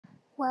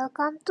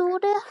Welcome to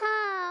the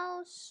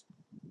house.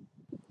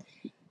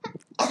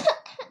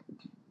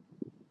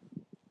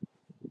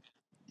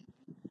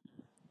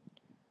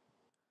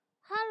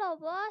 Hello,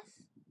 boss.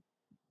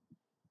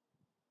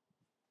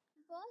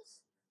 Boss.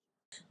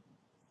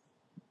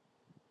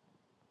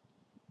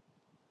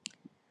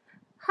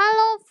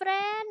 Hello,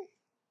 friend.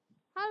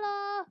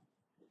 Hello.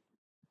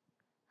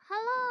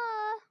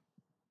 Hello.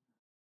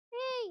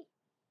 Hey.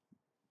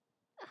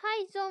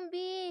 Hi,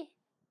 zombie.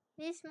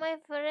 This is my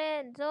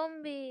friend,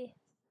 zombie.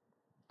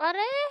 Are?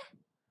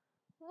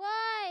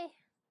 Why?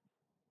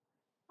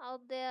 How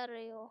dare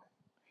you?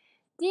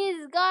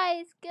 This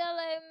guy is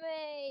killing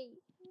me.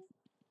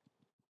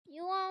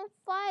 You want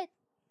fight?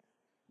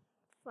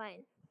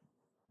 Fine.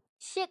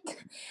 Shit.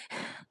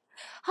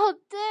 How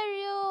dare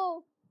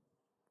you?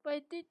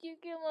 Why did you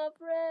kill my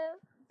friend?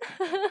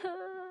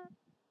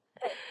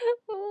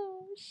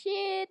 Oh,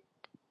 shit.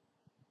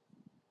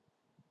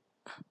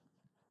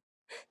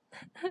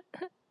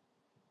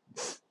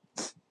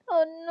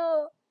 Oh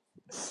no.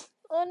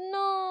 Oh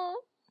no.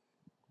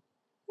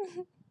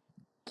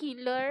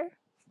 Killer.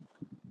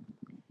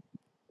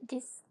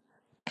 This.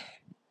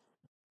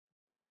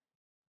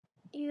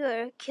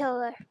 You're a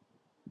killer.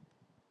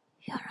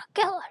 You're a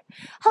killer.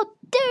 How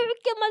dare you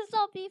kill my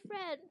zombie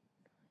friend?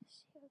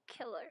 You're a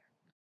killer.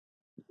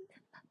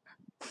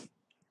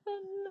 Oh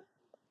no.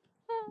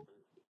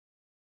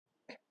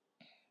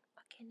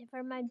 Okay,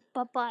 never mind.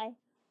 Bye-bye.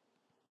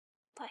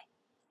 Bye.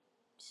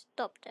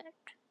 Stop that.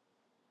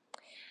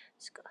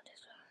 Let's go this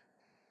way.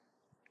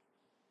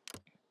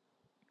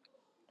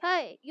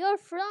 Hey, you're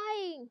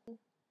flying.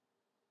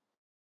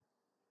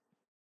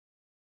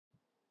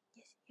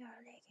 Yes, you're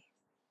lagging.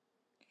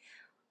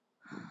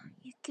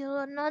 You kill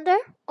another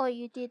or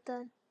you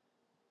didn't?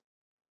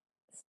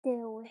 Stay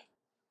away.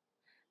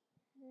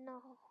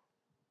 No.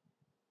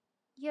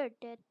 You're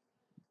dead.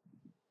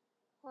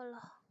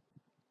 Hola.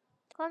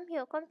 Come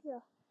here, come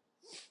here.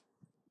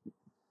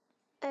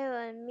 I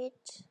will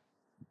meet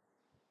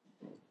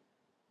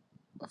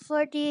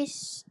for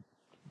this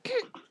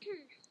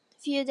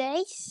few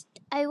days.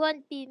 I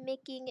won't be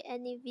making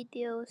any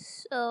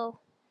videos, so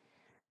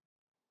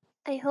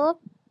I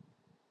hope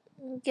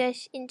you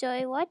guys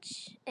enjoy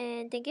watch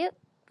and thank you.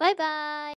 Bye bye.